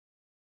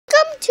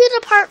to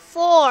the part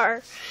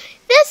 4.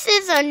 This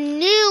is a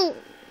new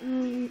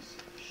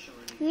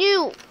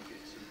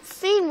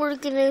thing we're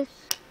gonna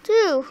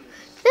do.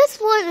 This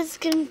one is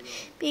gonna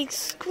be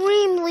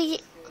extremely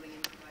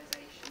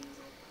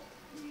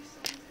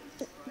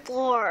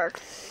bored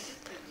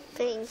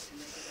thing.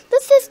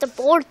 This is the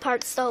board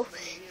part, so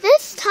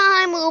this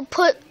time we'll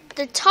put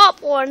the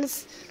top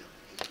ones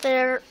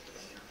there.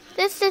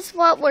 This is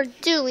what we're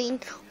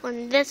doing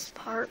on this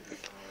part.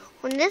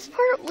 On this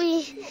part,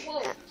 we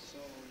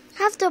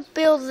have to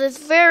build this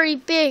very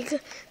big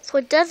so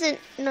it doesn't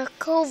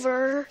knock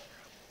over.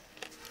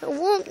 It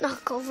won't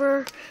knock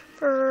over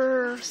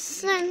for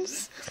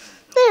since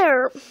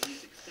there.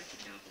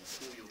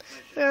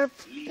 We're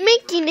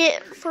making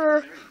it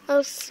for an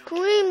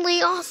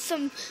extremely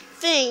awesome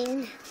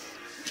thing.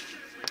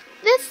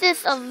 This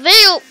is a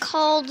video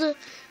called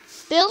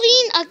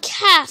Building a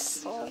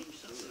Castle.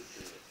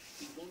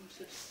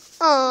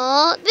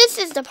 This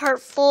is the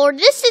part 4.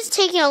 This is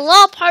taking a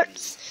lot of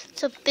parts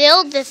to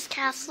build this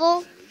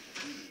castle.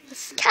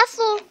 This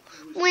castle,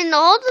 when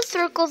all the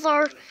circles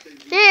are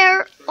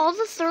there, all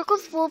the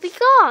circles will be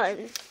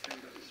gone.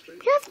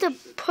 You have to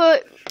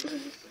put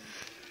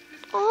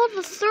all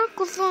the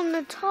circles on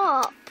the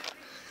top.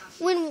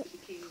 When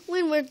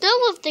we're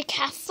done with the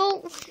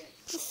castle,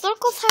 the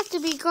circles have to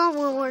be gone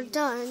when we're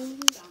done.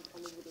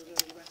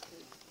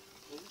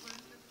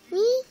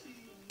 Me?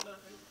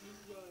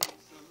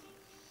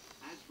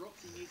 As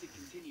Roxy Music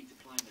continued to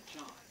climb the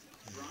charts,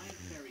 Bryan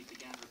Ferry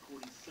began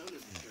recording solo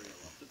material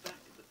off the back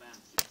of the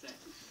band's success.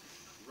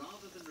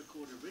 Rather than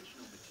record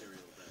original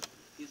material, though,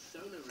 his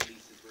solo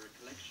releases were a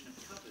collection of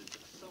covers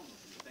of songs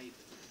he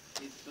favored.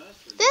 His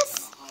first release, This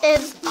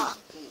is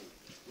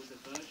was a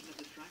version of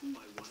the track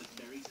by one of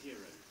Ferry's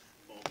heroes,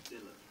 Bob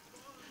Dylan.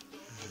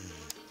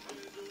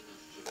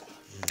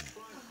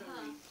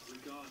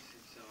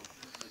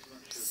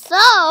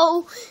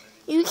 So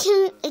you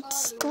can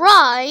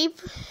subscribe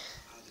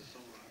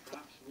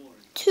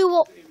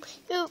to.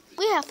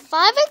 We have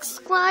 5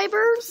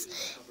 subscribers,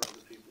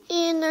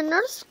 and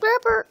another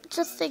subscriber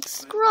just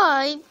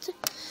subscribed.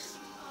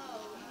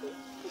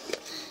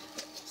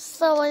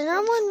 So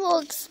another one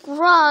will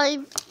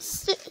subscribe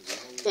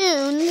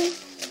soon.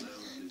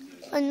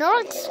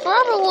 Another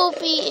subscriber will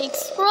be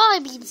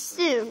subscribing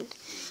soon.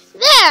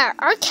 There,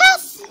 our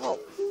castle.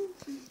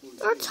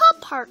 Our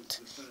top part.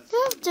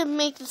 You have to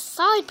make the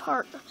side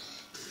part.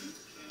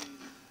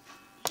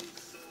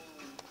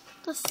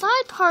 The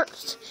side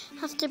part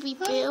has to be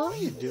built. What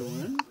are you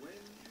doing?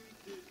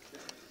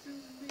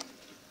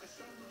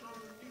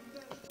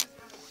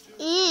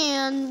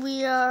 And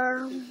we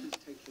are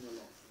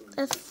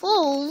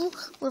full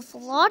with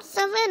lots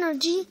of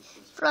energy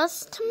for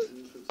us to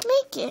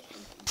make it.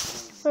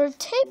 We're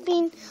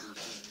taping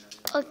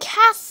a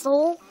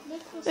castle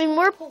and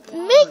we're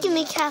making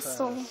a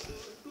castle.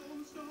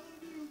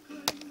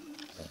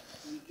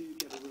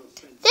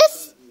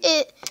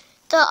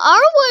 The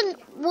other one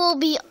will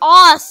be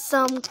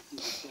awesome.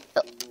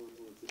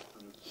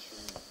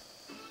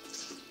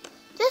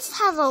 This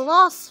has a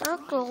lot of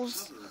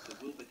circles.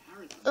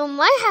 It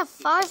might have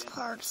 5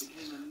 parts.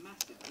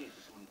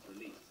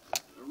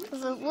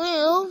 If it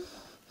will,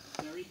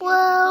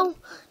 well,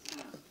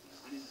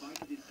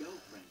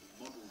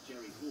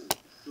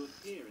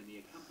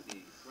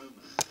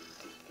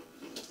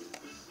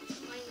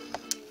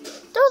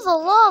 there's a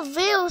lot of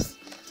videos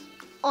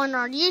on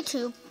our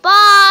YouTube.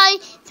 Bye.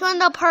 To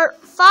the part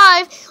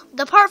 5.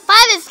 The part 5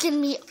 is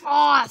gonna be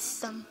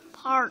awesome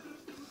part.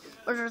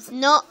 Or there's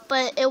not,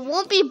 but it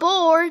won't be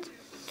bored.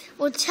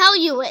 We'll tell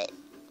you it.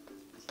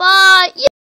 Bye.